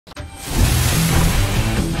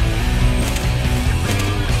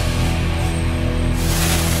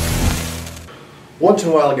Once in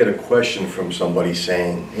a while I get a question from somebody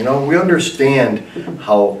saying, you know, we understand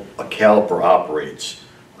how a caliper operates.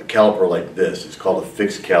 A caliper like this, it's called a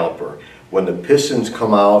fixed caliper. When the pistons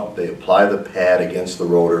come out, they apply the pad against the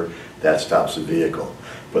rotor, that stops the vehicle.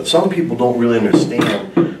 But some people don't really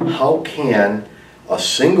understand how can a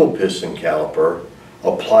single piston caliper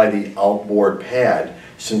apply the outboard pad.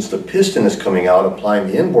 Since the piston is coming out applying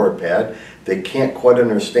the inboard pad, they can't quite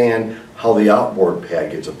understand how the outboard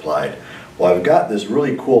pad gets applied. Well, I've got this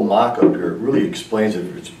really cool mock-up here. It really explains it.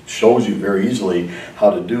 It shows you very easily how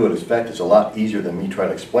to do it. In fact, it's a lot easier than me trying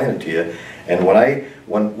to explain it to you. And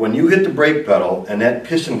when you hit the brake pedal and that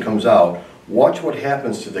piston comes out, watch what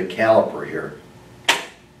happens to the caliper here.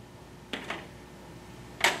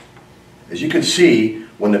 As you can see,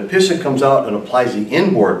 when the piston comes out and applies the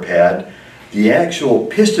inboard pad, the actual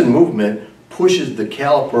piston movement pushes the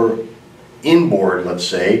caliper inboard, let's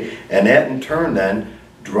say, and that in turn then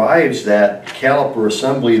drives that caliper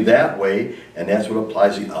assembly that way, and that's what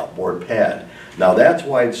applies the outboard pad. Now that's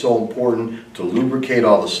why it's so important to lubricate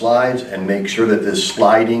all the slides and make sure that this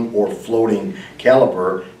sliding or floating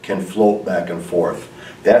caliper can float back and forth.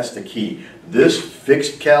 That's the key. This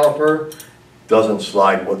fixed caliper doesn't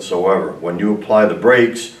slide whatsoever. When you apply the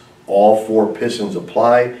brakes, all four pistons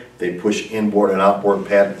apply. They push inboard and outboard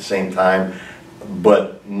pad at the same time,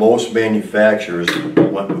 but most manufacturers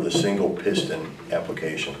went with a single piston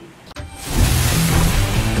application.